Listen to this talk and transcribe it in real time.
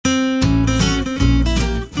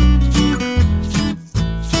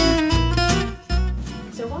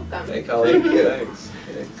Colin. Thank you. Thanks.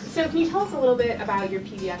 So can you tell us a little bit about your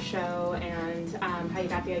PBS show and how you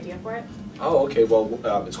got the idea for it? Oh, okay. Well,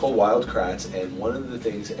 it's called Wild Kratts, and one of the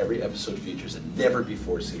things every episode features a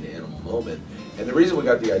never-before-seen animal moment. And the reason we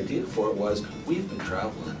got the idea for it was we've been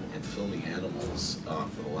traveling and filming animals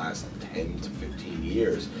for the last 10 to 15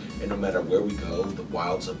 years, and no matter where we go, the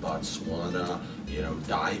wilds of Botswana,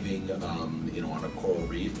 diving, on a coral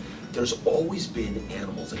reef, there's always been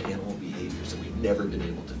animals and animal behaviors that we've never been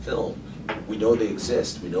able to film. We know they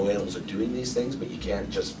exist. We know animals are doing these things, but you can't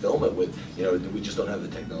just film it with, we just don't have the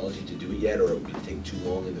technology to do it yet, or it would take too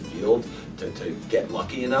long in the field to get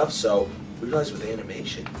lucky enough. So we realized with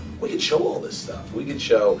animation, we could show all this stuff. We could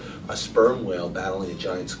show a sperm whale battling a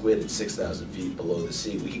giant squid at 6,000 feet below the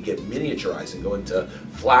sea. We could get miniaturized and go into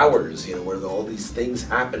flowers, where there are all these things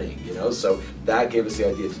happening, So that gave us the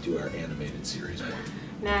idea to do our animated series one.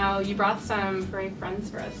 Now, you brought some furry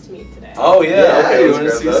friends for us to meet today. Oh, yeah. Okay, you want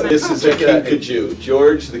to see this? This is a kinkajou,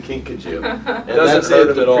 George the kinkajou. And that's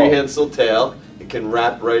it, the prehensile tail. It can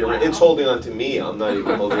wrap right around. It's holding on to me. I'm not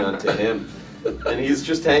even holding on to him. And he's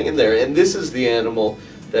just hanging there. And this is the animal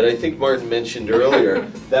that I think Martin mentioned earlier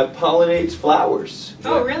that pollinates flowers.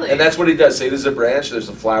 Oh, really? And that's what he does. Say there's a branch, there's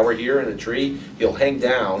a flower here and a tree, he'll hang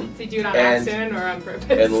down. So you do it on accident or on purpose?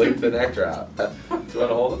 And leak the nectar out. Do you want to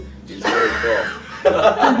hold him? He's very cool. You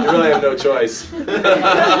really have no choice.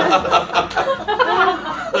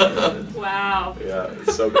 Wow. Yeah,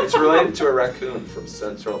 it's related to a raccoon from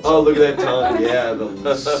Central. Oh, look at that tongue. Yeah,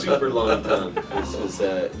 the super long tongue. This is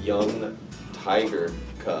a young tiger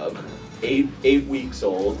cub, 8 weeks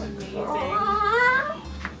old. Amazing. He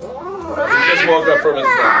just woke up from his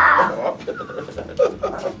nap.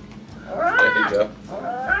 There you go.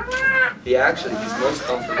 He's most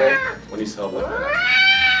comfortable when he's held like that.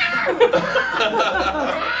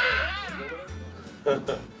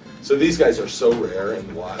 So these guys are so rare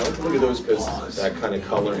and wild. Look at those businesses. That kind of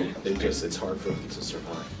coloring, it's hard for them to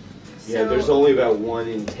survive. Yeah, there's only about 1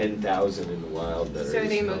 in 10,000 in the wild that are. So are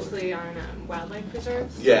they mostly on wildlife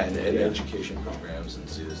preserves? Yeah, and education programs and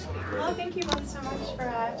zoos. Well, thank you both so much for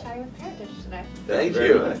chatting with ParentDish today. Thank you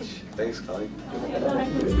very much. Thanks, Colleen.